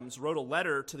Adams wrote a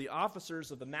letter to the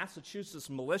officers of the Massachusetts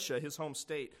militia, his home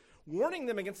state, warning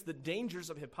them against the dangers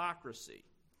of hypocrisy.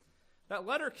 That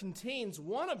letter contains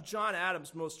one of John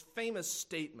Adams' most famous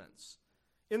statements.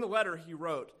 In the letter, he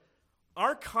wrote,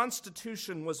 "Our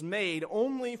Constitution was made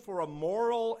only for a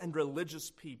moral and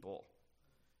religious people.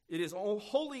 It is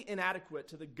wholly inadequate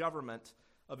to the government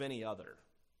of any other."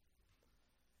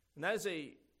 And that is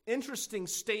an interesting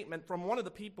statement from one of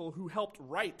the people who helped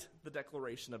write the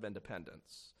Declaration of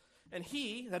Independence. And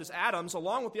he, that is Adams,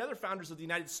 along with the other founders of the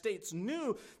United States,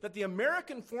 knew that the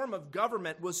American form of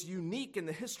government was unique in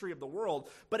the history of the world,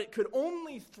 but it could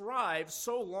only thrive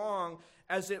so long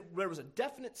as there was a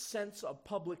definite sense of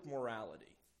public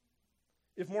morality.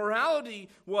 If morality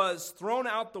was thrown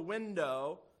out the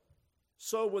window,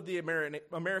 so would the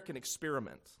American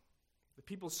experiment. The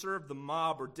people served the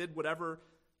mob or did whatever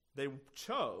they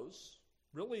chose.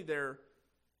 Really, their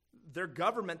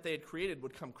government they had created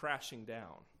would come crashing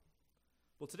down.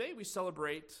 Well, today we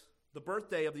celebrate the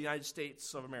birthday of the United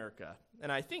States of America.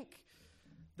 And I think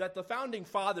that the founding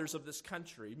fathers of this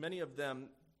country, many of them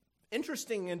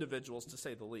interesting individuals to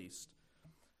say the least,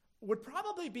 would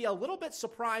probably be a little bit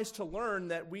surprised to learn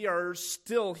that we are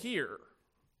still here,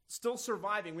 still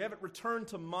surviving. We haven't returned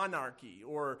to monarchy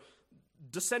or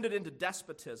descended into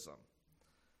despotism.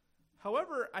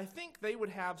 However, I think they would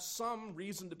have some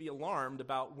reason to be alarmed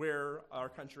about where our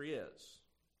country is.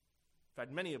 In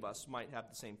fact, many of us might have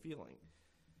the same feeling.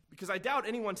 Because I doubt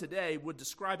anyone today would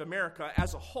describe America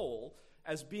as a whole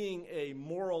as being a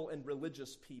moral and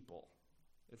religious people.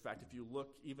 In fact, if you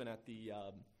look even at the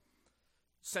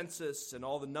census and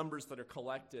all the numbers that are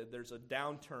collected, there's a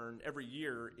downturn every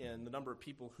year in the number of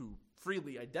people who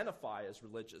freely identify as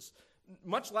religious.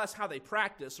 Much less how they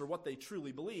practice or what they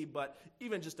truly believe, but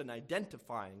even just in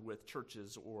identifying with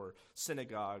churches or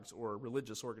synagogues or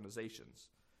religious organizations.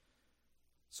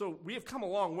 So we have come a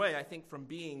long way, I think, from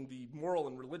being the moral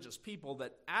and religious people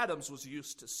that Adams was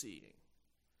used to seeing.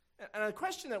 And a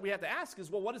question that we have to ask is,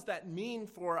 well, what does that mean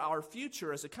for our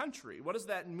future as a country? What does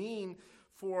that mean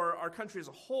for our country as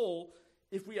a whole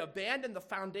if we abandon the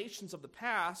foundations of the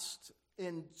past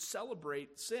and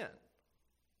celebrate sin?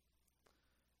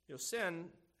 You know, sin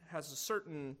has a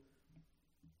certain,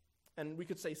 and we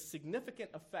could say significant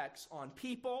effects on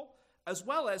people as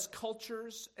well as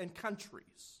cultures and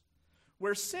countries.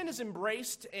 Where sin is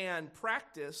embraced and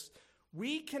practiced,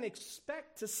 we can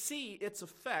expect to see its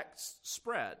effects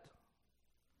spread.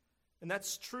 And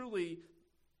that's true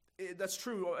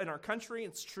in our country,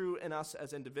 it's true in us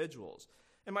as individuals.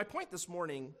 And my point this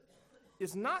morning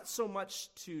is not so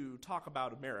much to talk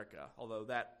about America, although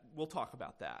we'll talk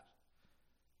about that.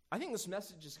 I think this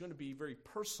message is going to be very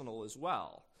personal as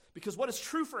well. Because what is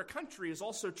true for a country is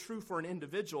also true for an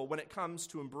individual when it comes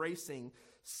to embracing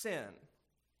sin.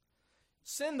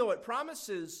 Sin, though it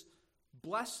promises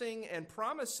blessing and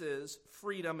promises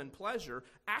freedom and pleasure,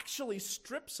 actually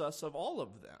strips us of all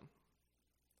of them.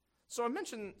 So I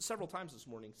mentioned several times this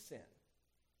morning sin,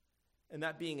 and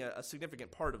that being a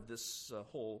significant part of this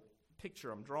whole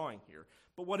picture I'm drawing here.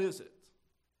 But what is it?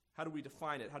 How do we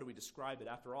define it? How do we describe it?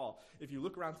 After all, if you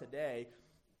look around today,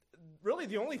 really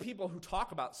the only people who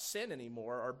talk about sin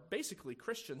anymore are basically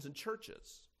Christians and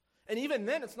churches. And even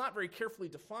then, it's not very carefully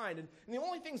defined. And the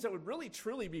only things that would really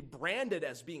truly be branded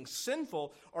as being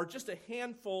sinful are just a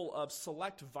handful of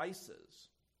select vices.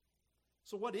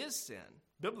 So what is sin,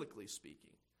 biblically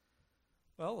speaking?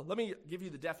 Well, let me give you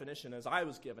the definition as I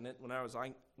was given it when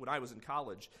I was in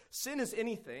college. Sin is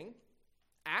anything,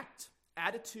 act,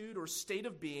 attitude, or state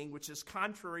of being which is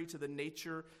contrary to the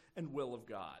nature and will of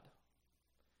God.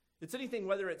 It's anything,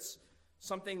 whether it's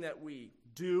something that we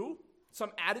do,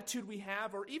 some attitude we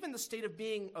have, or even the state of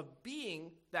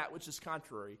being that which is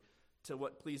contrary to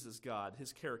what pleases God,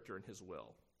 his character and his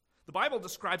will. The Bible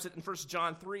describes it in 1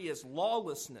 John 3 as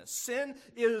lawlessness. Sin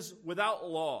is without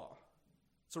law.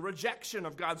 It's a rejection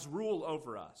of God's rule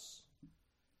over us.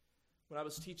 When I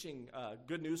was teaching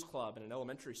Good News Club in an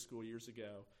elementary school years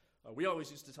ago, we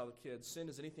always used to tell the kids, sin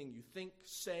is anything you think,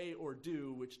 say, or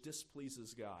do which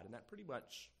displeases God. And that pretty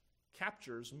much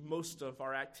captures most of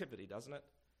our activity, doesn't it?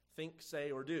 Think,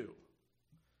 say, or do.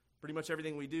 Pretty much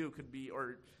everything we do could be,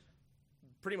 or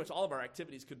pretty much all of our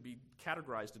activities could be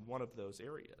categorized in one of those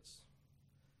areas.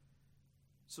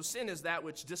 So sin is that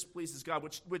which displeases God,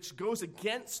 which goes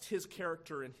against his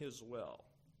character and his will.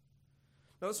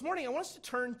 Now this morning, I want us to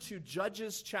turn to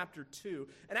Judges chapter 2.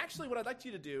 And actually what I'd like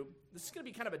you to do, this is going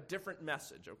to be kind of a different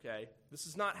message, okay? This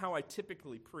is not how I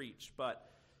typically preach, but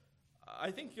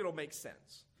I think it'll make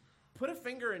sense. Put a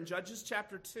finger in Judges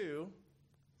chapter 2,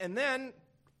 and then,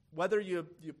 whether you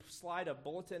slide a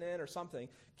bulletin in or something,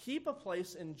 keep a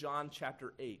place in John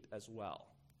chapter 8 as well.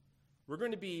 We're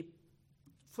going to be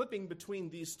flipping between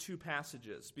these two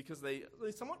passages because they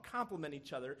somewhat complement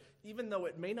each other, even though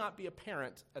it may not be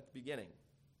apparent at the beginning.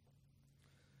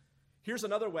 Here's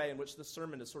another way in which this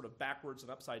sermon is sort of backwards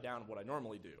and upside down of what I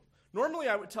normally do. Normally,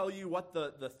 I would tell you what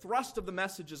the thrust of the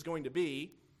message is going to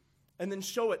be and then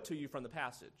show it to you from the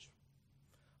passage.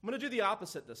 I'm going to do the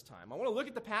opposite this time. I want to look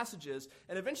at the passages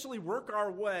and eventually work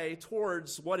our way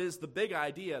towards what is the big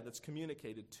idea that's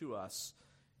communicated to us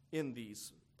in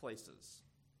these places.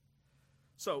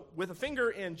 So, with a finger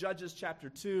in Judges chapter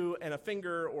 2 and a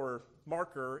finger or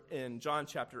marker in John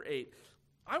chapter 8,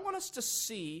 I want us to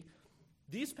see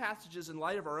these passages in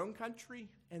light of our own country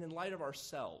and in light of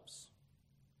ourselves.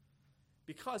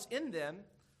 Because in them,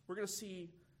 we're going to see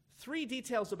three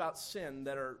details about sin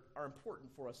that are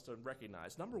important for us to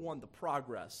recognize. Number one, the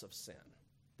progress of sin.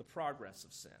 The progress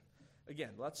of sin.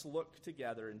 Again, let's look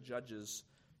together in Judges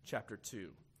chapter 2.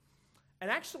 And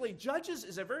actually, Judges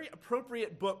is a very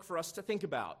appropriate book for us to think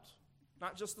about.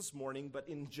 Not just this morning, but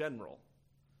in general.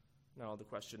 Now, the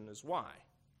question is why?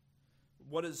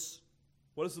 What does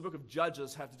the book of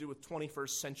Judges have to do with 21st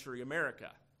century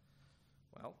America?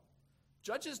 Well,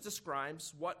 Judges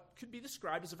describes what could be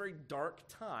described as a very dark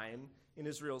time in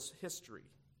Israel's history.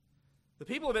 The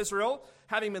people of Israel,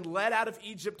 having been led out of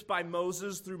Egypt by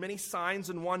Moses through many signs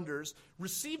and wonders,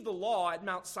 received the law at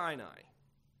Mount Sinai.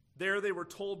 There they were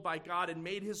told by God and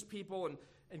made his people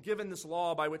and given this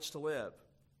law by which to live.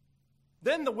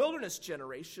 Then the wilderness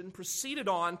generation proceeded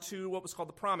on to what was called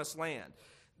the Promised Land.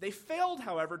 They failed,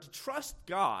 however, to trust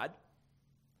God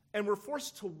and were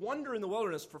forced to wander in the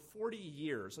wilderness for 40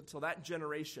 years until that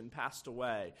generation passed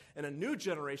away and a new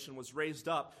generation was raised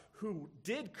up who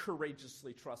did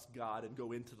courageously trust God and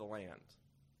go into the land.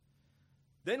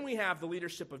 Then we have the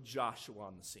leadership of Joshua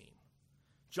on the scene.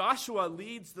 Joshua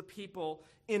leads the people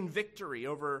in victory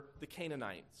over the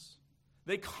Canaanites.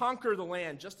 They conquer the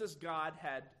land just as God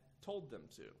had told them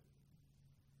to.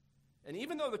 And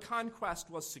even though the conquest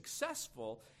was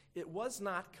successful, it was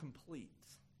not complete.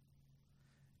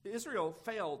 Israel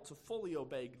failed to fully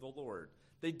obey the Lord.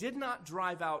 They did not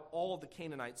drive out all the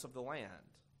Canaanites of the land.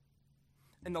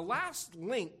 And the last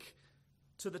link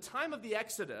to the time of the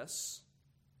Exodus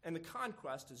and the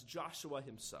conquest is Joshua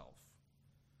himself.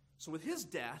 So with his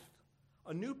death,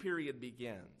 a new period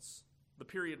begins, the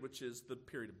period which is the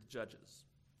period of the Judges.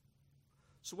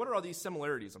 So what are all these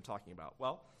similarities I'm talking about?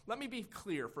 Well, let me be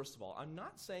clear, first of all. I'm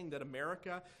not saying that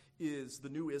America is the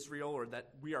new Israel or that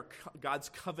we are God's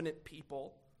covenant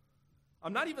people.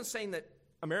 I'm not even saying that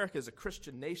America is a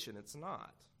Christian nation. It's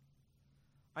not.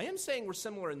 I am saying we're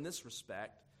similar in this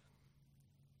respect,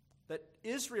 that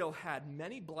Israel had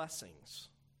many blessings,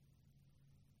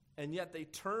 and yet they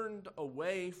turned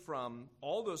away from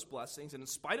all those blessings, and in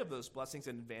spite of those blessings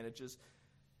and advantages,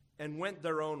 and went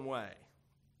their own way,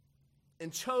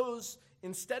 and chose,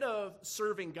 instead of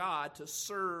serving God, to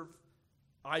serve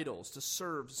idols, to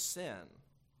serve sin.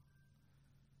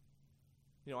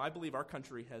 You know, I believe our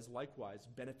country has likewise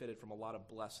benefited from a lot of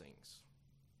blessings.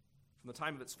 From the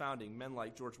time of its founding, men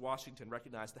like George Washington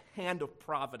recognized the hand of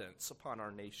providence upon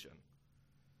our nation.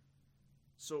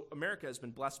 So America has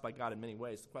been blessed by God in many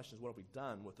ways. The question is, what have we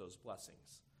done with those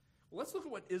blessings? Well, let's look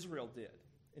at what Israel did.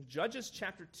 In Judges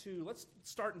chapter 2, let's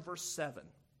start in verse 7.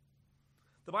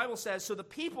 The Bible says, "So the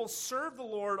people served the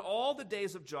Lord all the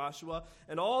days of Joshua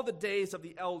and all the days of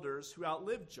the elders who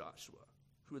outlived Joshua,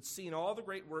 who had seen all the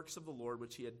great works of the Lord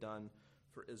which he had done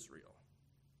for Israel."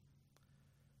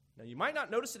 Now, you might not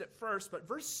notice it at first, but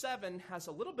verse 7 has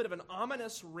a little bit of an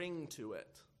ominous ring to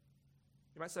it.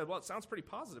 You might say, well, it sounds pretty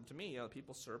positive to me. You know, the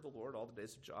people served the Lord all the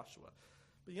days of Joshua.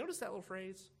 But you notice that little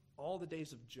phrase, all the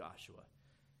days of Joshua.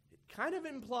 It kind of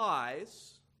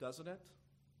implies, doesn't it,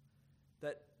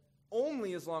 that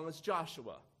only as long as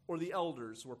Joshua or the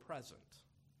elders were present.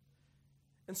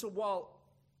 And so while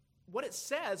what it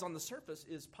says on the surface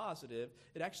is positive,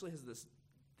 it actually has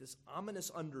this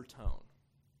ominous undertone.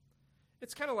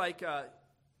 It's kind of like,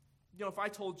 if I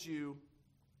told you,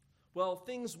 well,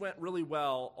 things went really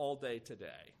well all day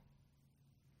today.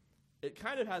 It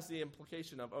kind of has the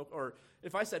implication of, or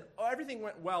if I said, everything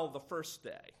went well the first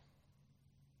day,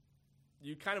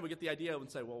 you kind of would get the idea and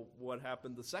say, well, what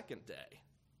happened the second day?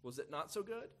 Was it not so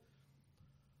good?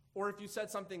 Or if you said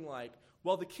something like,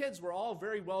 well, the kids were all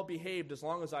very well behaved as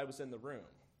long as I was in the room.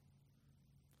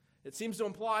 It seems to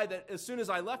imply that as soon as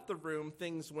I left the room,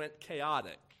 things went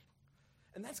chaotic.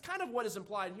 And that's kind of what is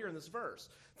implied here in this verse.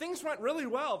 Things went really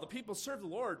well. The people served the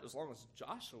Lord as long as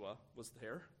Joshua was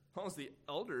there, as long as the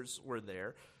elders were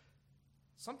there.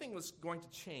 Something was going to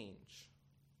change.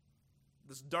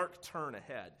 This dark turn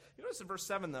ahead. You notice in verse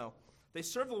 7, though, They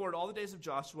served the Lord all the days of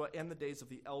Joshua and the days of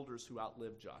the elders who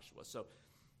outlived Joshua. So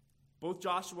both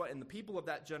Joshua and the people of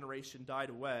that generation died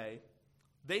away.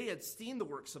 They had seen the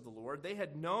works of the Lord. They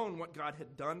had known what God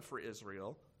had done for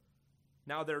Israel.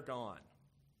 Now they're gone.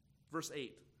 Verse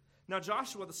 8. Now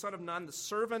Joshua, the son of Nun, the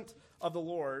servant of the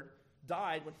Lord,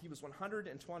 died when he was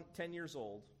 110 years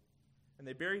old, and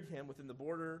they buried him within the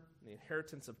border and the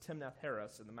inheritance of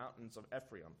Timnath-Heres in the mountains of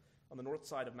Ephraim, on the north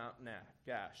side of Mount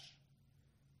Gash.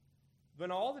 When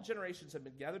all the generations had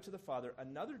been gathered to the Father,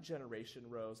 another generation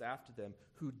rose after them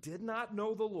who did not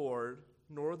know the Lord,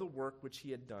 nor the work which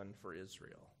he had done for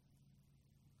Israel.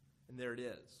 And there it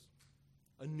is.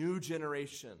 A new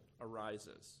generation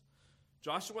arises.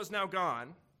 Joshua is now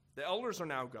gone. The elders are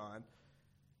now gone.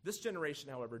 This generation,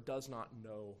 however, does not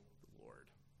know the Lord.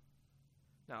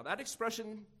 Now, that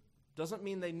expression doesn't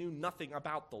mean they knew nothing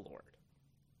about the Lord.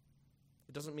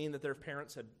 It doesn't mean that their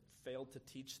parents had failed to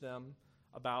teach them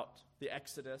about the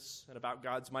Exodus and about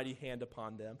God's mighty hand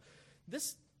upon them.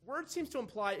 This word seems to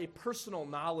imply a personal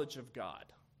knowledge of God.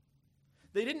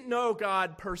 They didn't know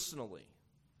God personally.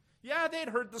 Yeah, they had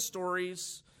heard the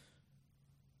stories,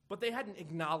 but they hadn't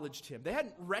acknowledged him. They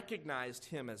hadn't recognized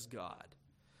him as God.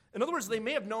 In other words, they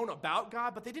may have known about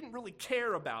God, but they didn't really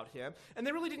care about him, and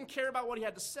they really didn't care about what he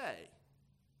had to say.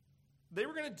 They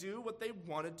were going to do what they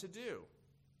wanted to do.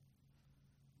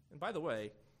 And by the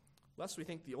way, lest we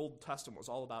think the Old Testament was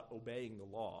all about obeying the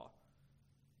law,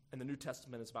 and the New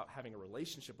Testament is about having a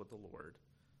relationship with the Lord,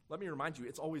 let me remind you,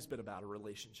 it's always been about a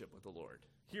relationship with the Lord.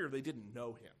 Here, they didn't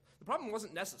know him. The problem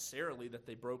wasn't necessarily that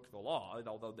they broke the law,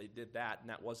 although they did that, and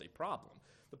that was a problem.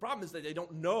 The problem is that they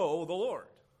don't know the Lord.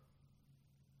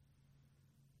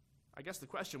 I guess the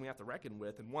question we have to reckon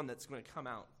with, and one that's going to come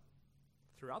out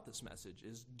throughout this message,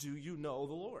 is do you know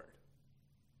the Lord?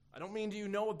 I don't mean do you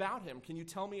know about him. Can you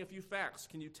tell me a few facts?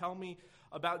 Can you tell me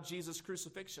about Jesus'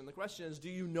 crucifixion? The question is, do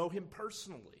you know him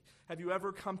personally? Have you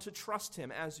ever come to trust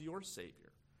him as your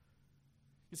Savior?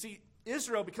 You see,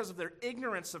 Israel, because of their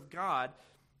ignorance of God,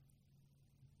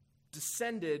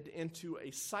 descended into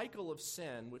a cycle of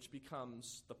sin which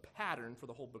becomes the pattern for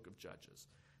the whole book of Judges.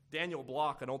 Daniel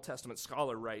Block, an Old Testament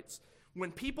scholar, writes,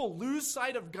 when people lose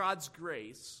sight of God's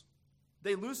grace,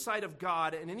 they lose sight of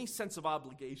God and any sense of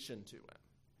obligation to him.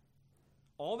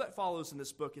 All that follows in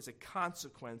this book is a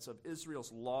consequence of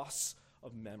Israel's loss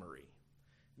of memory.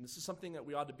 And this is something that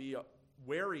we ought to be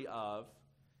wary of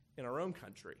in our own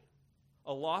country.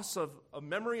 A loss of a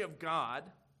memory of God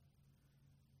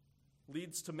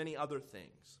leads to many other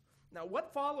things. Now,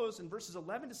 what follows in verses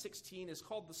 11 to 16 is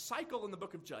called the cycle in the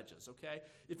book of Judges, okay?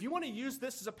 If you want to use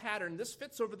this as a pattern, this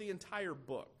fits over the entire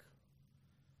book.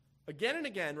 Again and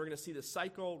again, we're going to see the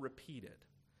cycle repeated.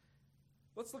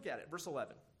 Let's look at it. Verse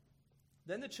 11.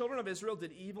 Then the children of Israel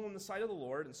did evil in the sight of the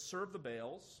Lord and served the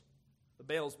Baals. The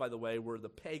Baals, by the way, were the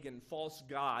pagan false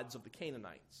gods of the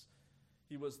Canaanites.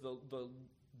 He was the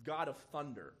god of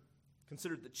thunder,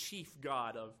 considered the chief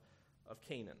god of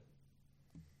Canaan.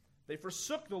 They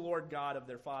forsook the Lord God of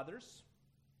their fathers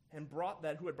and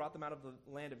who had brought them out of the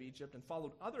land of Egypt, and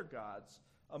followed other gods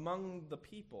among the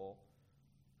people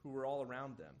who were all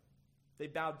around them. They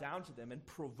bowed down to them and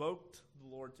provoked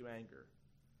the Lord to anger.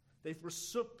 They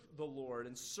forsook the Lord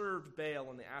and served Baal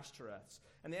and the Ashtoreths.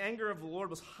 And the anger of the Lord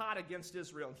was hot against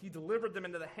Israel, and he delivered them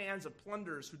into the hands of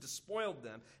plunderers who despoiled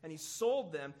them, and he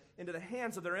sold them into the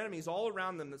hands of their enemies all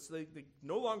around them, so they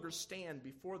no longer stand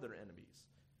before their enemies.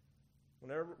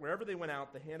 Wherever they went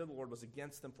out, the hand of the Lord was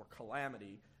against them for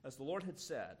calamity, as the Lord had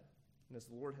said, and as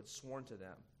the Lord had sworn to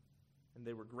them, and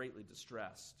they were greatly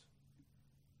distressed.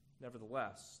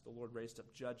 Nevertheless, the Lord raised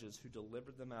up judges who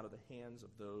delivered them out of the hands of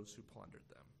those who plundered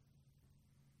them.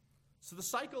 So the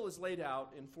cycle is laid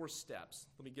out in 4 steps.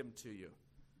 Let me give them to you.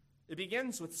 It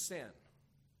begins with sin.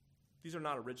 These are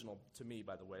not original to me,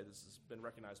 by the way. This has been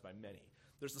recognized by many.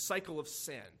 There's the cycle of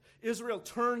sin. Israel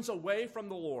turns away from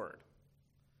the Lord.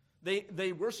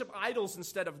 They worship idols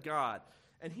instead of God.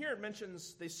 And here it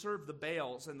mentions they serve the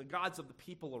Baals and the gods of the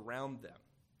people around them.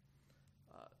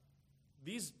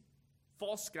 These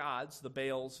false gods, the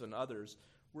Baals and others,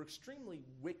 were extremely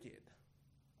wicked.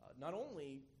 Not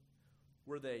only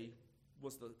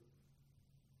was the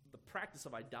practice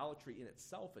of idolatry in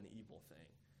itself an evil thing,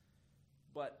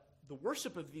 but the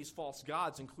worship of these false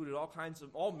gods included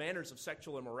all manners of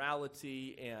sexual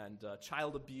immorality and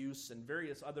child abuse and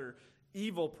various other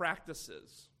evil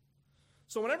practices.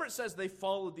 So whenever it says they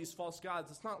followed these false gods,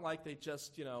 it's not like they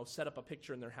just, set up a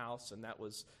picture in their house and that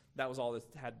was all that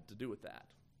had to do with that.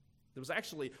 There was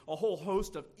actually a whole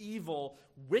host of evil,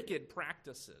 wicked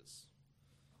practices.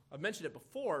 I've mentioned it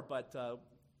before, but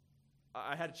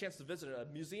I had a chance to visit a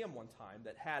museum one time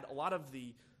that had a lot of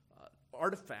the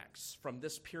artifacts from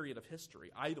this period of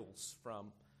history, idols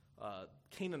from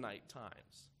Canaanite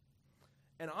times.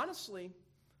 And honestly,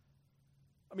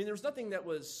 I mean, there was nothing that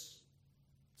was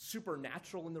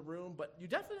supernatural in the room, but you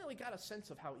definitely got a sense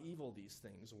of how evil these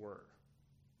things were.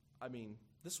 I mean,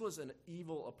 this was an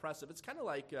evil, oppressive. It's kind of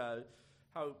like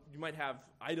how you might have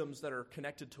items that are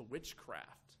connected to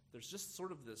witchcraft. There's just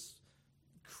sort of this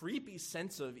creepy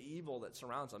sense of evil that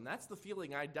surrounds them. That's the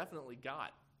feeling I definitely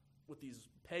got with these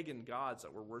pagan gods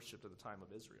that were worshipped at the time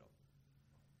of Israel.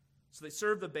 So they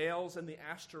served the Baals and the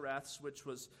Ashtoreths, which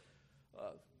was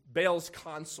Baal's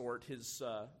consort,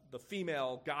 the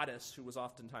female goddess who was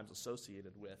oftentimes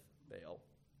associated with Baal.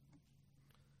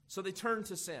 So they turned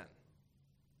to sin.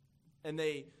 And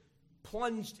they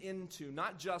plunged into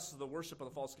not just the worship of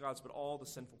the false gods, but all the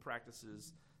sinful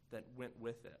practices that went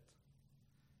with it.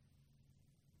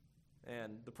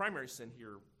 And the primary sin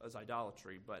here is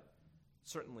idolatry, but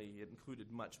certainly it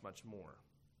included much, much more.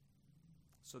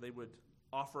 So they would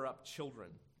offer up children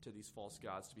to these false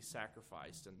gods to be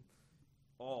sacrificed and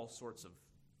all sorts of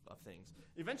things.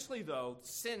 Eventually, though,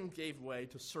 sin gave way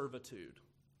to servitude.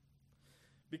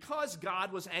 Because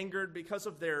God was angered because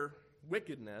of their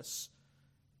wickedness,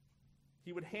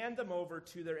 he would hand them over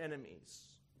to their enemies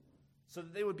so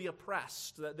that they would be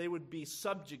oppressed, that they would be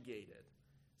subjugated.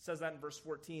 It says that in verse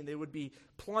 14. They would be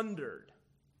plundered,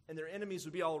 and their enemies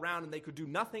would be all around, and they could do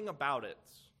nothing about it.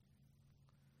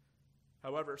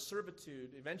 However,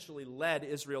 servitude eventually led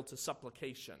Israel to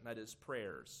supplication, that is,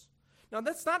 prayers. Now,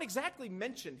 that's not exactly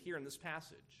mentioned here in this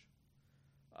passage.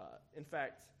 In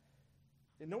fact,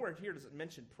 nowhere here does it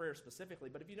mention prayer specifically,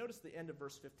 but if you notice the end of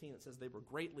verse 15, it says they were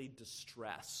greatly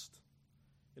distressed.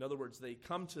 In other words, they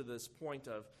come to this point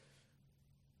of,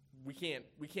 we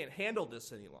can't handle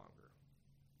this any longer.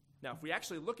 Now, if we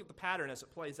actually look at the pattern as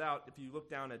it plays out, if you look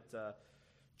down at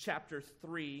chapter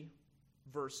 3,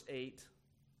 verse 8,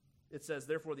 it says,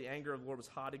 therefore the anger of the Lord was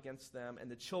hot against them,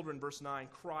 and the children, verse 9,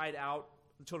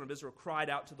 the children of Israel cried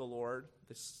out to the Lord.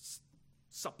 They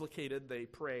supplicated, they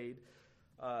prayed.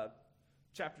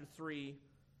 Chapter 3,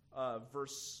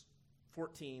 verse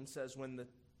 14 says, when the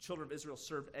children of Israel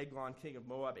served Eglon, king of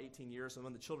Moab, 18 years, and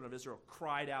when the children of Israel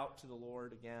cried out to the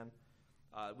Lord again.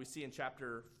 We see in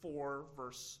chapter 4,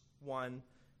 verse 1,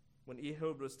 when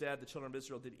Ehud was dead, the children of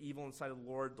Israel did evil in the sight of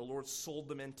the Lord sold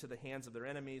them into the hands of their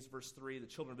enemies. Verse 3, the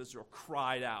children of Israel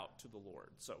cried out to the Lord.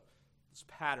 So this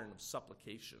pattern of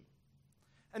supplication.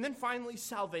 And then finally,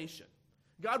 salvation.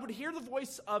 God would hear the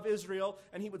voice of Israel,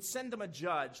 and he would send them a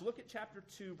judge. Look at chapter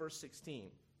 2, verse 16.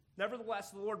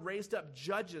 Nevertheless, the Lord raised up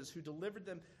judges who delivered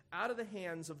them out of the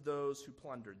hands of those who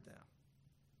plundered them.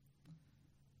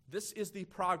 This is the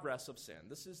progress of sin.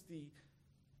 This is the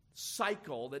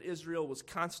cycle that Israel was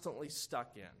constantly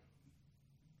stuck in.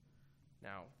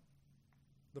 Now,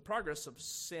 the progress of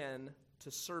sin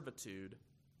to servitude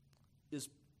is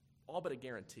all but a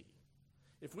guarantee.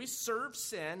 If we serve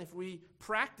sin, if we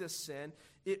practice sin,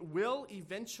 it will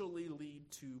eventually lead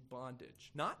to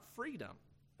bondage. Not freedom,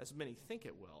 as many think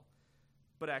it will,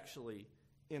 but actually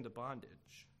into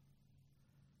bondage.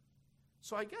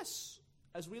 So I guess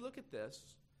as we look at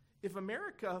this, if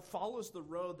America follows the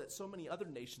road that so many other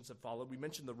nations have followed, we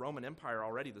mentioned the Roman Empire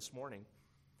already this morning,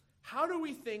 how do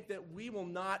we think that we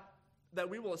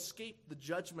will escape the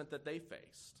judgment that they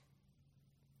faced?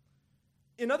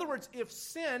 In other words, if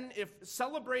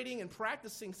celebrating and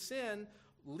practicing sin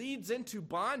leads into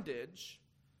bondage,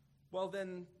 well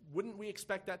then wouldn't we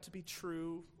expect that to be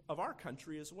true of our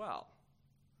country as well?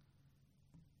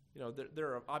 You know, there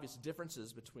are obvious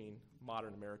differences between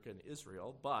modern America and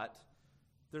Israel, but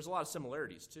there's a lot of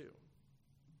similarities too.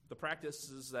 The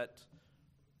practices that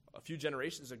a few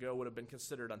generations ago would have been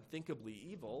considered unthinkably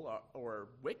evil or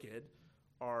wicked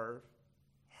are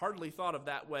hardly thought of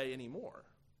that way anymore.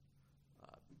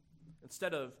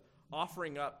 Instead of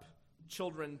offering up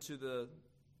children to the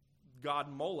god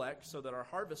Molech so that our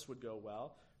harvest would go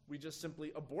well, we just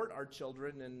simply abort our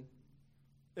children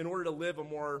in order to live a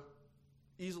more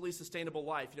easily sustainable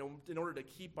life, in order to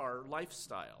keep our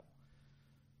lifestyle.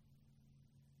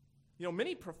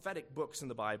 Many prophetic books in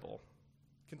the Bible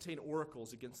contain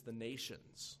oracles against the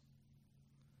nations.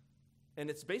 And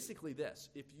it's basically this: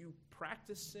 if you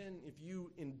practice sin, if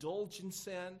you indulge in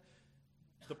sin,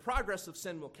 the progress of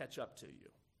sin will catch up to you.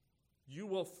 You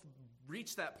will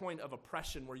reach that point of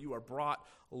oppression where you are brought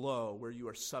low, where you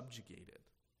are subjugated.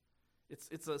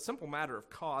 It's a simple matter of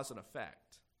cause and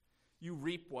effect. You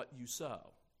reap what you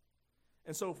sow.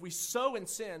 And so if we sow in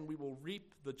sin, we will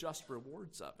reap the just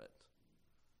rewards of it.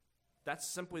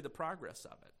 That's simply the progress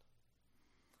of it.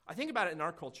 I think about it in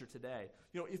our culture today.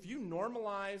 If you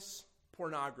normalize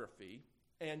pornography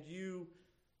and you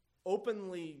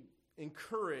openly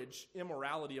encourage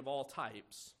immorality of all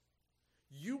types,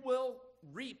 you will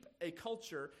reap a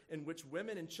culture in which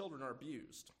women and children are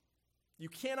abused. You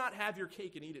cannot have your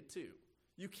cake and eat it too.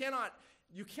 You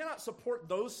cannot support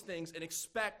those things and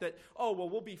expect that, oh, well,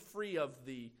 we'll be free of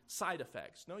the side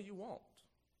effects. No, you won't.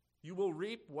 You will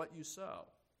reap what you sow.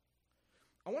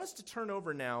 I want us to turn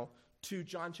over now to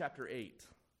John chapter 8,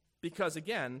 because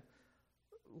again,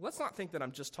 let's not think that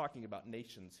I'm just talking about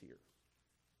nations here.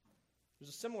 There's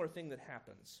a similar thing that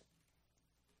happens.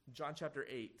 John chapter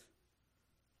 8.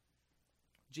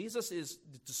 Jesus is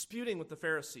disputing with the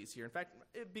Pharisees here. In fact,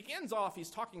 it begins off, he's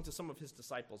talking to some of his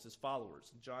disciples, his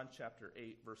followers. John chapter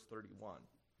 8, verse 31.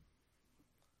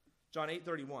 John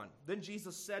 8:31. Then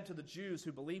Jesus said to the Jews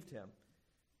who believed him,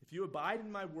 "If you abide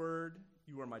in my word,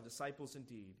 you are my disciples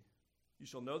indeed. You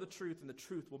shall know the truth, and the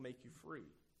truth will make you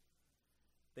free."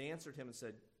 They answered him and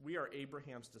said, "We are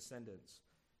Abraham's descendants.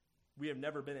 We have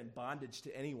never been in bondage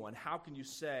to anyone. How can you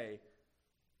say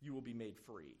you will be made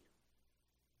free?"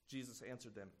 Jesus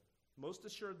answered them, "Most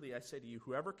assuredly I say to you,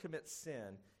 whoever commits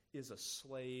sin is a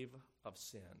slave of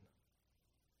sin."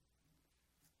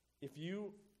 If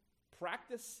you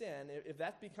practice sin, if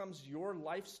that becomes your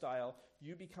lifestyle,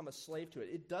 you become a slave to it.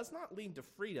 It does not lead to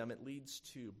freedom, it leads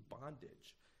to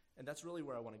bondage. And that's really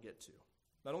where I want to get to.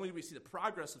 Not only do we see the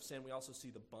progress of sin, we also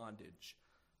see the bondage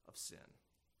of sin.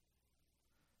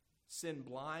 Sin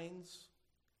blinds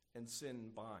and sin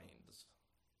binds.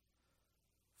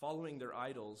 Following their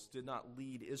idols did not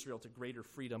lead Israel to greater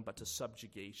freedom, but to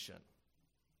subjugation.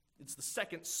 It's the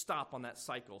second stop on that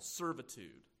cycle,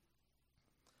 servitude.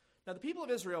 Now, the people of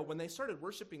Israel, when they started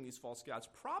worshiping these false gods,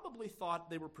 probably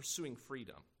thought they were pursuing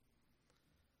freedom.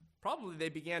 Probably they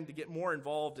began to get more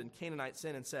involved in Canaanite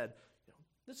sin and said,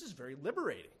 this is very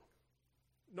liberating.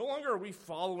 No longer are we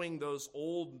following those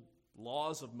old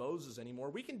laws of Moses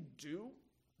anymore. We can do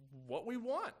what we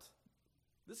want.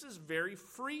 This is very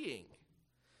freeing.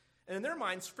 And in their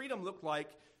minds, freedom looked like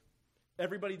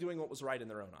everybody doing what was right in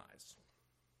their own eyes.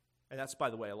 And that's, by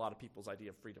the way, a lot of people's idea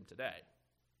of freedom today.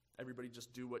 Everybody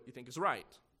just do what you think is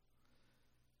right.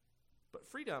 But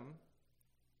freedom,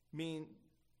 isn't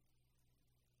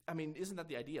that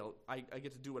the ideal? I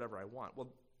get to do whatever I want.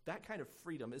 Well, that kind of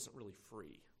freedom isn't really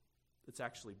free. It's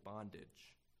actually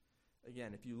bondage.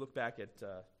 Again, if you look back at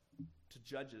to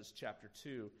Judges chapter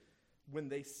 2, when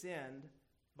they sinned,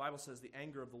 the Bible says the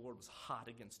anger of the Lord was hot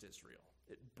against Israel.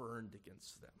 It burned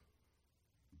against them.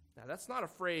 Now, that's not a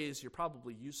phrase you're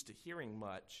probably used to hearing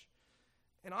much.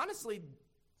 And honestly,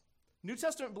 New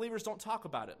Testament believers don't talk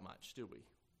about it much, do we?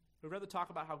 We'd rather talk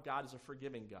about how God is a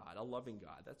forgiving God, a loving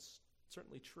God. That's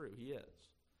certainly true. He is.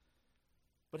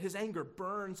 But his anger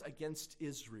burns against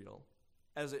Israel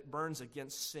as it burns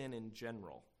against sin in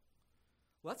general.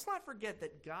 Let's not forget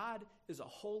that God is a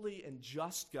holy and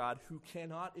just God who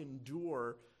cannot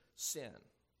endure sin.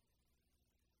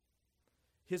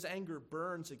 His anger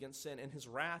burns against sin, and his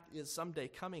wrath is someday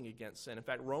coming against sin. In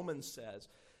fact, Romans says,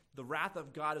 the wrath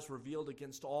of God is revealed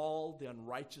against all the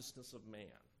unrighteousness of man.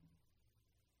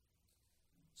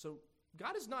 So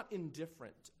God is not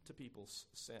indifferent to people's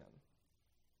sin.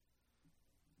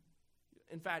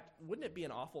 In fact, wouldn't it be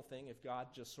an awful thing if God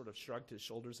just sort of shrugged his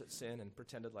shoulders at sin and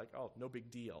pretended like, oh, no big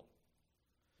deal?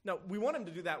 Now, we want him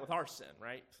to do that with our sin,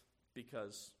 right?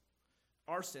 Because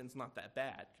our sin's not that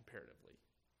bad comparatively.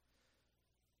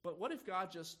 But what if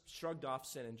God just shrugged off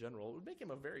sin in general? It would make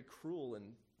him a very cruel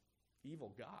and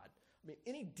evil God. I mean,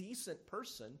 any decent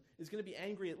person is going to be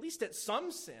angry at least at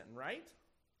some sin, right?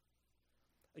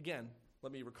 Again,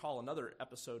 let me recall another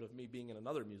episode of me being in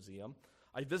another museum.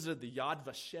 I visited the Yad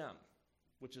Vashem,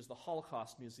 which is the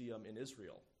Holocaust Museum in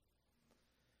Israel.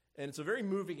 And it's a very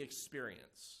moving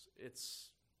experience.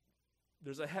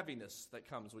 There's a heaviness that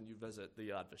comes when you visit the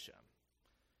Yad Vashem.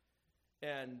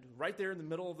 And right there in the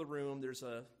middle of the room, there's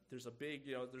a big,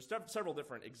 there's several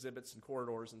different exhibits and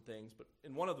corridors and things, but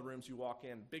in one of the rooms you walk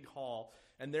in, big hall,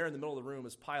 and there in the middle of the room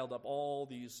is piled up all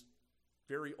these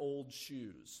very old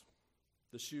shoes,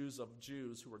 the shoes of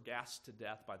Jews who were gassed to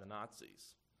death by the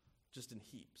Nazis, just in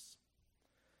heaps.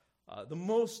 The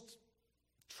most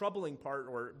troubling part,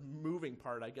 or moving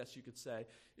part, I guess you could say,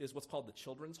 is what's called the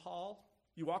Children's Hall.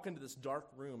 You walk into this dark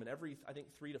room, and every,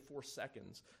 3 to 4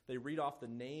 seconds, they read off the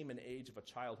name and age of a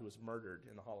child who was murdered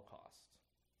in the Holocaust.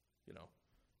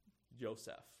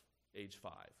 Joseph, age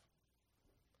 5.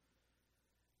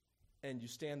 And you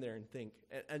stand there and think,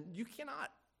 and you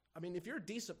cannot, if you're a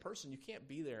decent person, you can't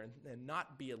be there and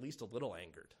not be at least a little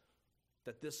angered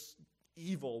that this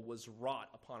evil was wrought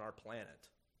upon our planet.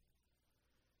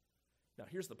 Now,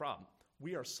 here's the problem.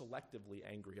 We are selectively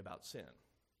angry about sin.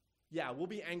 Yeah, we'll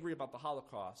be angry about the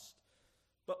Holocaust,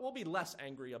 but we'll be less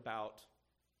angry about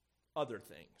other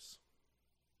things.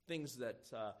 Things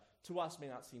that to us may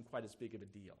not seem quite as big of a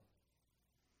deal.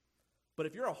 But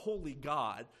if you're a holy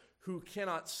God who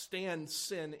cannot stand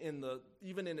sin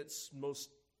even in its most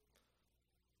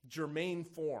germane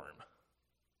form,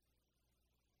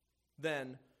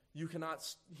 then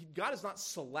God is not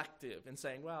selective in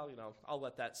saying, well, I'll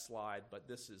let that slide, but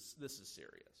this is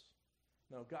serious.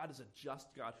 No, God is a just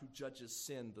God who judges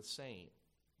sin the same.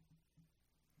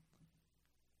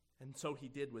 And so he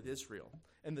did with Israel.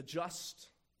 And the just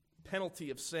penalty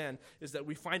of sin is that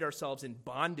we find ourselves in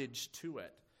bondage to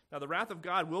it. Now, the wrath of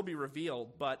God will be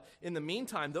revealed, but in the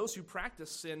meantime, those who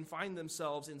practice sin find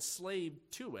themselves enslaved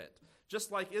to it, just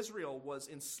like Israel was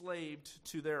enslaved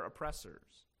to their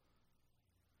oppressors.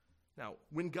 Now,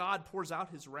 when God pours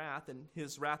out his wrath, and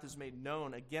his wrath is made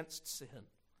known against sin,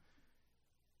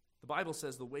 the Bible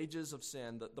says the wages of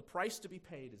sin, the price to be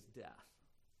paid is death.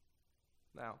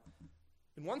 Now,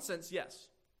 in one sense, yes,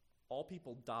 all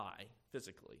people die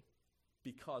physically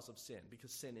because of sin,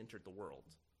 because sin entered the world.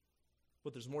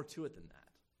 But there's more to it than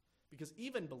that. Because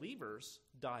even believers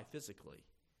die physically,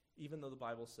 even though the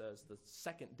Bible says the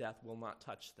second death will not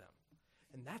touch them.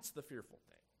 And that's the fearful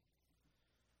thing.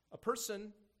 A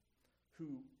person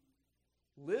who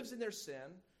lives in their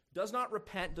sin, does not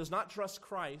repent, does not trust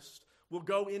Christ, will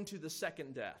go into the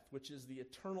second death, which is the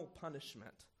eternal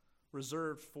punishment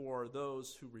reserved for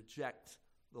those who reject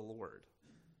the Lord.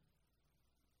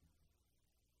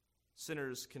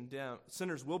 Sinners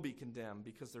will be condemned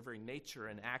because their very nature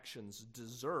and actions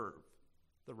deserve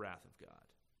the wrath of God.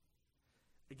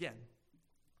 Again,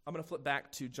 I'm going to flip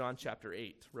back to John chapter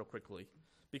 8 real quickly,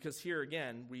 because here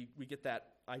again we get that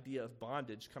idea of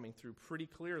bondage coming through pretty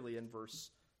clearly in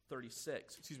verse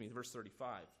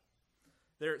 35.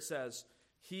 There it says,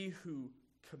 "He who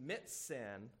commits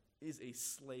sin is a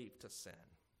slave to sin."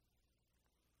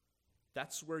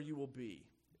 That's where you will be.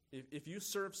 If you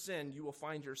serve sin, you will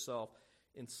find yourself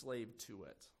enslaved to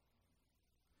it.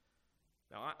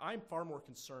 Now, I'm far more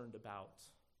concerned about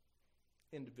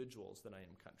individuals than I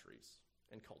am countries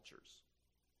and cultures.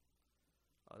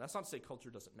 That's not to say culture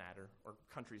doesn't matter or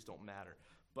countries don't matter,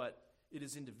 but it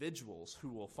is individuals who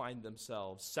will find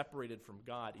themselves separated from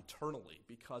God eternally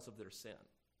because of their sin.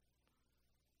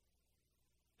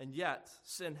 And yet,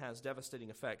 sin has devastating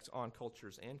effects on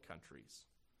cultures and countries.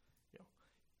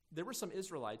 There were some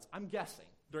Israelites, I'm guessing,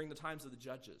 during the times of the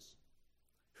judges,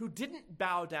 who didn't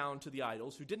bow down to the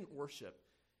idols, who didn't worship,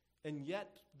 and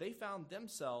yet they found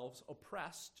themselves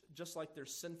oppressed just like their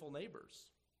sinful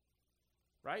neighbors.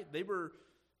 Right? They were,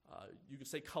 you could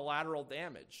say, collateral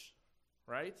damage.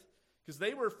 Right? Because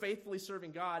they were faithfully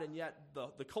serving God, and yet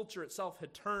the culture itself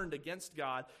had turned against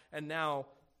God, and now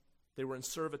they were in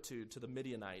servitude to the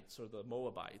Midianites or the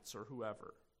Moabites or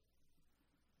whoever.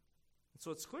 And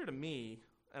so it's clear to me,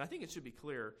 and I think it should be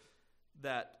clear,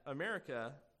 that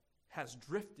America has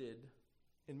drifted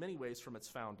in many ways from its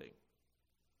founding.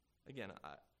 Again,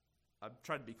 I've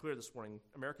tried to be clear this morning.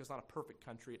 America is not a perfect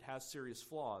country. It has serious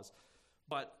flaws.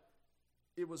 But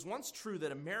it was once true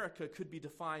that America could be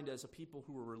defined as a people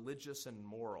who were religious and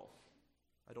moral.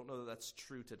 I don't know that that's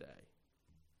true today.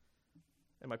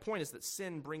 And my point is that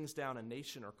sin brings down a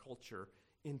nation or culture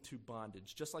into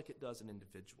bondage, just like it does an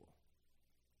individual.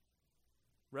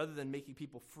 Rather than making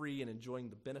people free and enjoying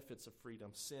the benefits of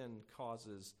freedom, sin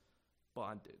causes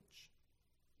bondage.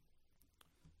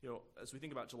 As we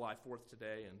think about July 4th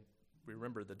today, and we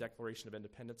remember the Declaration of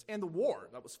Independence and the war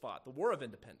that was fought, the War of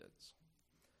Independence.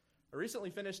 I recently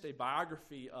finished a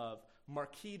biography of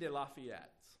Marquis de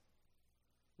Lafayette.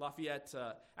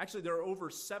 Actually, there are over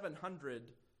 700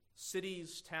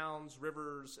 cities, towns,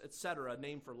 rivers, etc.,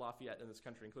 named for Lafayette in this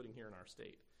country, including here in our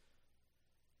state.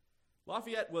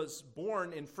 Lafayette was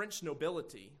born in French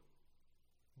nobility,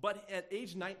 but at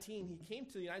age 19, he came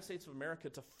to the United States of America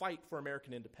to fight for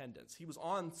American independence. He was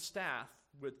on staff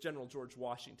with General George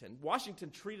Washington. Washington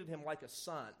treated him like a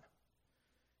son.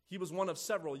 He was one of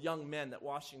several young men that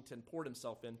Washington poured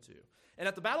himself into. And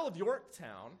at the Battle of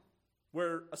Yorktown,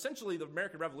 where essentially the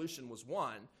American Revolution was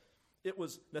won, it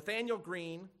was Nathanael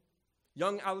Greene,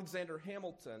 young Alexander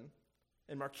Hamilton,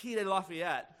 and Marquis de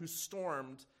Lafayette who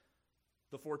stormed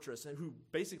the fortress and who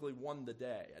basically won the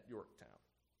day at Yorktown.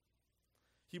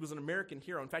 He was an American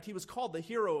hero. In fact, he was called the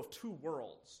hero of two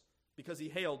worlds because he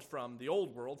hailed from the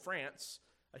old world, France,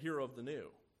 a hero of the new.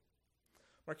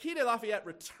 Marquis de Lafayette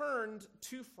returned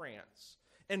to France,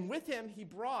 and with him he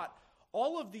brought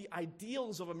all of the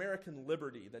ideals of American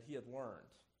liberty that he had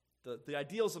learned, the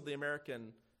ideals of the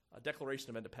American Declaration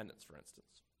of Independence, for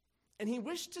instance. And he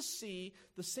wished to see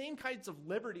the same kinds of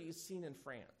liberties seen in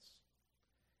France.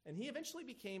 And he eventually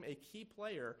became a key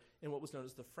player in what was known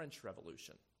as the French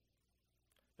Revolution.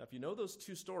 Now, if you know those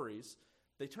two stories,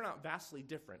 they turn out vastly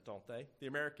different, don't they? The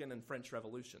American and French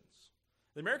revolutions.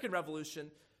 The American Revolution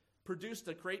produced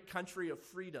a great country of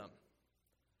freedom.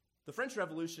 The French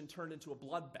Revolution turned into a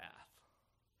bloodbath.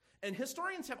 And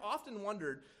historians have often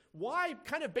wondered why,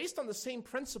 kind of based on the same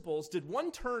principles, did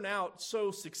one turn out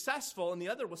so successful and the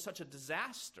other was such a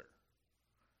disaster?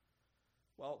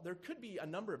 Well, there could be a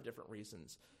number of different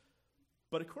reasons.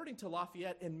 But according to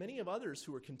Lafayette and many of others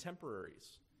who were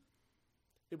contemporaries,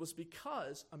 it was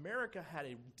because America had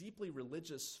a deeply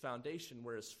religious foundation,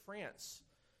 whereas France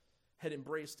had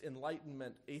embraced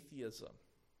Enlightenment atheism.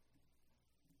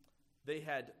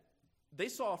 They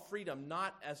saw freedom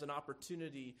not as an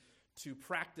opportunity to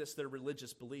practice their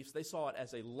religious beliefs. They saw it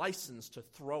as a license to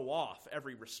throw off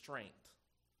every restraint.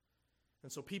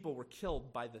 And so people were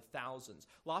killed by the thousands.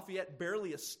 Lafayette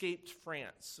barely escaped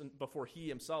France before he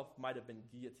himself might have been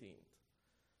guillotined.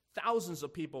 Thousands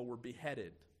of people were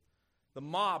beheaded. The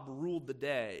mob ruled the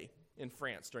day in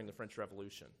France during the French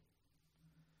Revolution.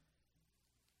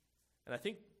 And I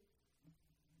think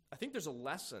there's a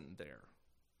lesson there,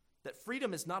 that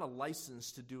freedom is not a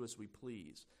license to do as we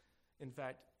please. In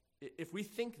fact, if we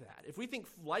think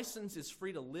license is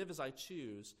free to live as I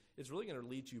choose, it's really going to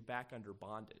lead you back under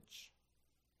bondage.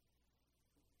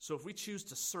 So if we choose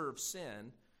to serve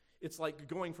sin, it's like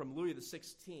going from Louis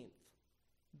XVI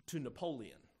to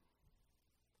Napoleon.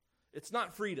 It's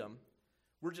not freedom.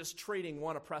 We're just trading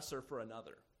one oppressor for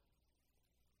another.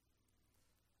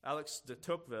 Alex de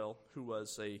Tocqueville, who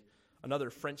was another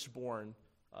French-born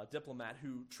diplomat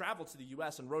who traveled to the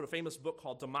U.S. and wrote a famous book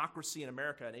called Democracy in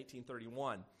America in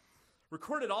 1831,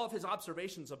 recorded all of his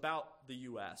observations about the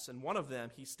U.S. And one of them,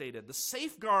 he stated, "The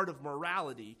safeguard of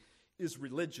morality is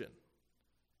religion,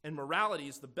 and morality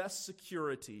is the best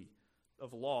security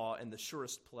of law and the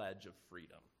surest pledge of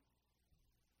freedom."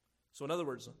 So in other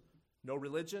words, no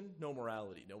religion, no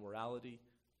morality. No morality,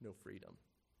 no freedom.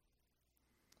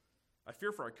 I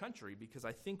fear for our country because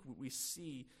I think we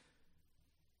see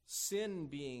sin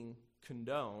being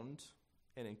condoned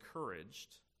and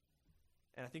encouraged,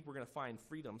 and I think we're going to find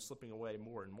freedom slipping away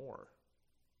more and more.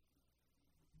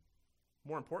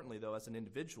 More importantly, though, as an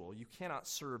individual, you cannot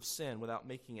serve sin without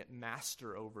making it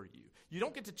master over you. You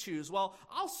don't get to choose, well,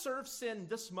 I'll serve sin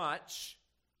this much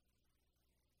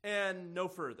and no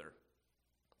further.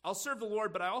 I'll serve the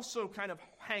Lord, but I also kind of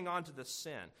hang on to this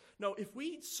sin. No, if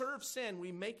we serve sin,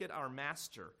 we make it our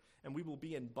master, and we will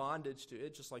be in bondage to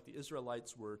it, just like the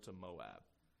Israelites were to Moab.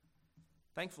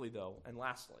 Thankfully, though, and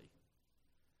lastly,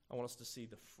 I want us to see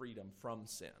the freedom from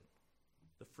sin.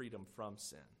 The freedom from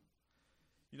sin.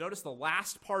 You notice the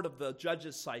last part of the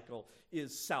judges cycle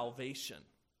is salvation.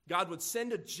 God would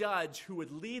send a judge who would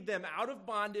lead them out of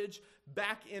bondage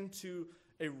back into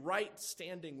a right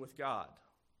standing with God.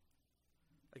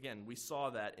 Again, we saw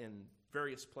that in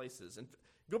various places. And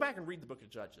go back and read the book of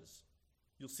Judges.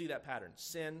 You'll see that pattern.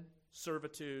 Sin,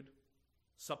 servitude,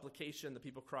 supplication, the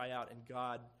people cry out, and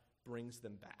God brings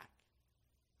them back.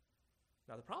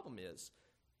 Now, the problem is,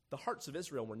 the hearts of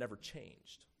Israel were never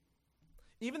changed.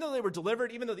 Even though they were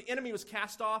delivered, even though the enemy was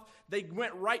cast off, they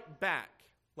went right back.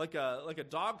 Like a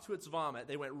dog to its vomit,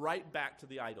 they went right back to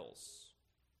the idols.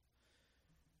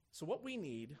 So what we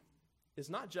need is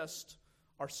not just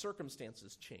our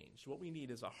circumstances changed. What we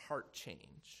need is a heart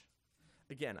change.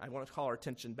 Again, I want to call our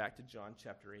attention back to John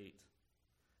chapter 8.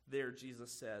 There,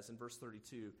 Jesus says in verse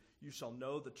 32, "You shall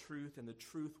know the truth, and the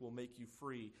truth will make you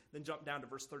free." Then jump down to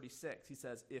verse 36. He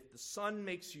says, "If the Son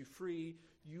makes you free,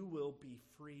 you will be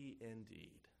free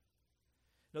indeed."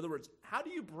 In other words, how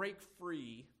do you break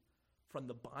free from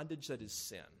the bondage that is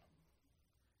sin?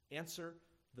 Answer,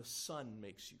 the Son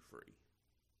makes you free.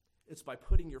 It's by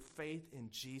putting your faith in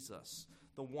Jesus,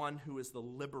 the one who is the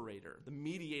liberator, the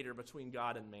mediator between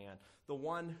God and man, the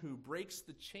one who breaks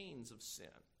the chains of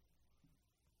sin.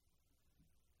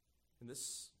 And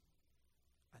this,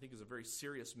 I think, is a very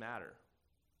serious matter.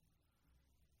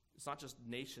 It's not just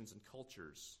nations and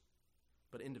cultures,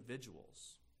 but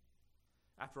individuals.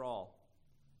 After all,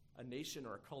 a nation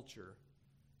or a culture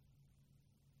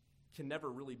can never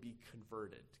really be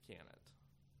converted, can it?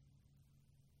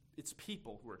 It's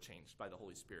people who are changed by the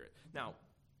Holy Spirit. Now,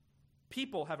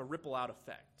 people have a ripple out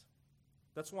effect.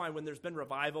 That's why when there's been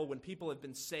revival, when people have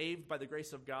been saved by the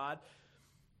grace of God,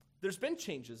 there's been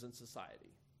changes in society.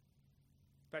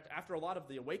 In fact, after a lot of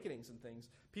the awakenings and things,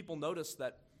 people notice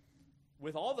that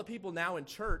with all the people now in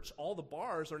church, all the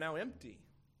bars are now empty.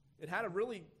 It had a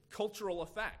really cultural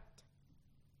effect.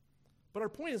 But our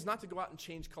point is not to go out and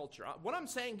change culture. What I'm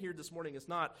saying here this morning is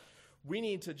not we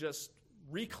need to just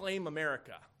reclaim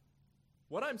America.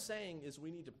 What I'm saying is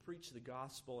we need to preach the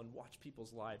gospel and watch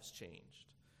people's lives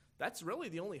changed. That's really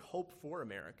the only hope for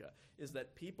America, is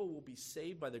that people will be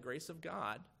saved by the grace of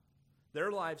God,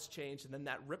 their lives change, and then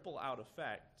that ripple out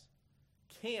effect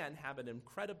can have an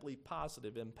incredibly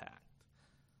positive impact.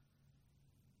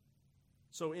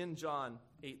 So in John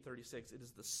 8:36, it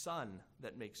is the Son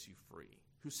that makes you free,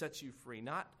 who sets you free,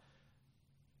 not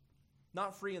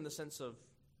free in the sense of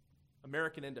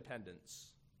American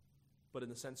independence, but in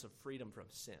the sense of freedom from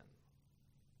sin.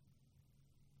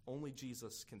 Only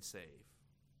Jesus can save.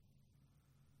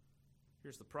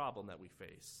 Here's the problem that we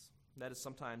face. That is,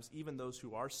 sometimes even those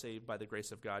who are saved by the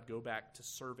grace of God go back to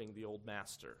serving the old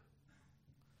master.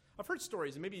 I've heard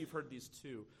stories, and maybe you've heard these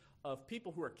too, of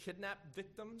people who are kidnapped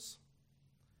victims.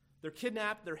 They're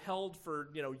kidnapped, they're held for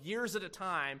years at a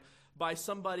time by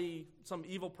somebody, some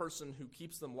evil person who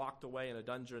keeps them locked away in a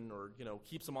dungeon or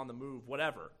keeps them on the move,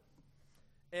 whatever.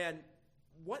 And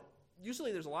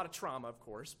usually there's a lot of trauma, of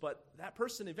course, but that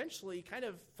person eventually kind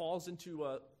of falls into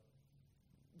a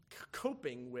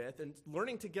coping with and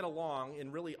learning to get along in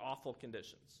really awful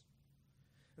conditions.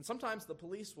 And sometimes the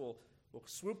police will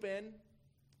swoop in,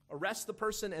 arrest the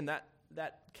person, and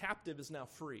that captive is now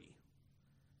free.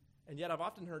 And yet I've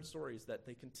often heard stories that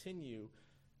they continue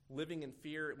living in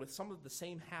fear with some of the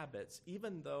same habits,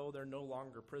 even though they're no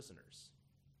longer prisoners.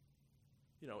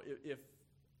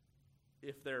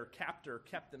 If their captor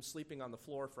kept them sleeping on the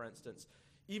floor, for instance,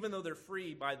 even though they're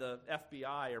free by the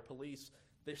FBI or police,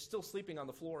 they're still sleeping on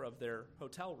the floor of their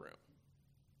hotel room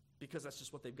because that's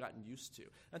just what they've gotten used to.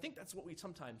 And I think that's what we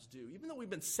sometimes do. Even though we've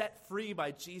been set free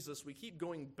by Jesus, we keep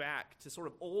going back to sort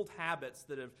of old habits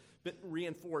that have been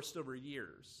reinforced over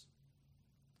years.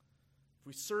 If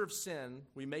we serve sin,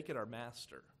 we make it our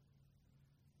master.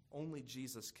 Only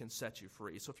Jesus can set you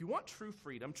free. So if you want true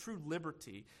freedom, true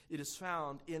liberty, it is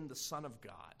found in the Son of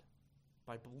God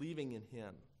by believing in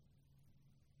him.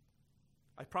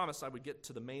 I promised I would get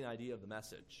to the main idea of the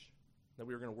message, that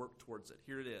we were going to work towards it.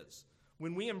 Here it is.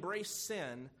 When we embrace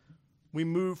sin, we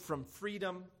move from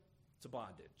freedom to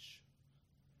bondage.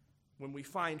 When we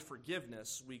find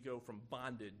forgiveness, we go from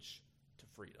bondage to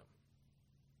freedom.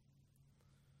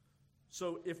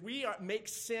 So if we make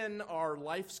sin our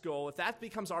life's goal, if that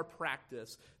becomes our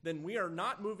practice, then we are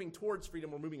not moving towards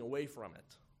freedom, we're moving away from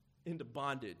it, into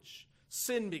bondage.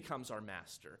 Sin becomes our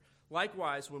master.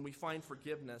 Likewise, when we find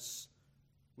forgiveness,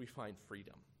 we find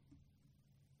freedom.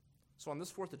 So on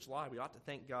this 4th of July, we ought to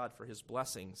thank God for his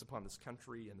blessings upon this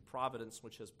country and the providence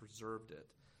which has preserved it.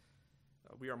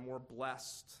 We are more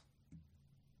blessed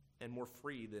and more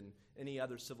free than any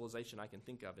other civilization I can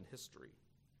think of in history.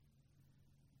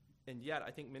 And yet,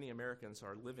 I think many Americans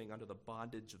are living under the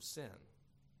bondage of sin.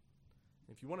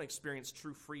 If you want to experience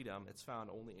true freedom, it's found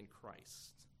only in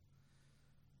Christ.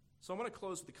 So I'm going to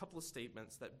close with a couple of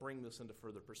statements that bring this into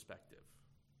further perspective.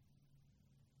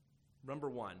 Number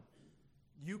one,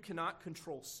 you cannot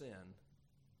control sin.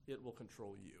 It will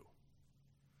control you.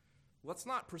 Let's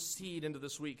not proceed into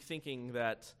this week thinking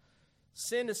that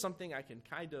sin is something I can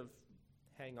kind of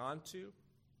hang on to,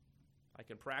 I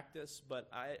can practice,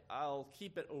 but I'll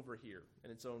keep it over here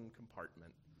in its own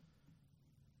compartment.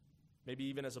 Maybe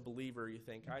even as a believer, you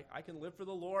think, I can live for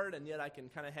the Lord, and yet I can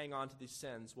kind of hang on to these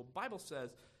sins. Well, the Bible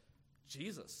says,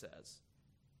 Jesus says,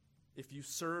 if you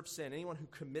serve sin, anyone who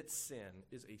commits sin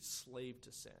is a slave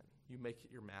to sin. You make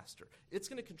it your master. It's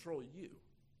going to control you,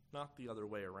 not the other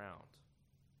way around.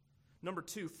 Number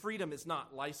two, freedom is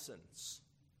not license,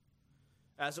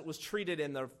 as it was treated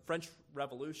in the French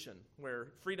Revolution, where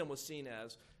freedom was seen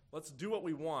as, let's do what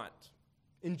we want.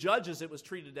 In Judges, it was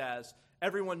treated as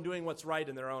everyone doing what's right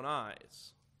in their own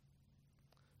eyes.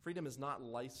 Freedom is not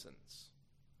license.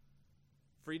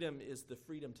 Freedom is the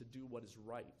freedom to do what is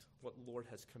right, what the Lord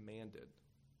has commanded.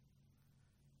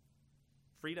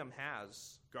 Freedom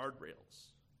has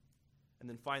guardrails. And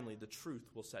then finally, the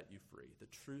truth will set you free. The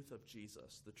truth of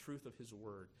Jesus, the truth of his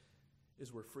word,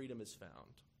 is where freedom is found.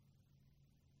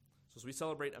 So as we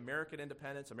celebrate American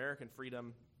independence, American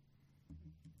freedom,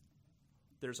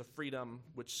 there's a freedom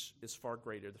which is far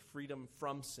greater. The freedom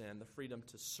from sin, the freedom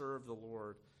to serve the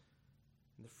Lord,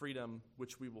 and the freedom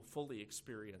which we will fully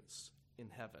experience in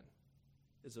heaven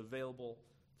is available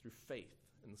through faith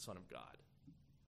in the Son of God.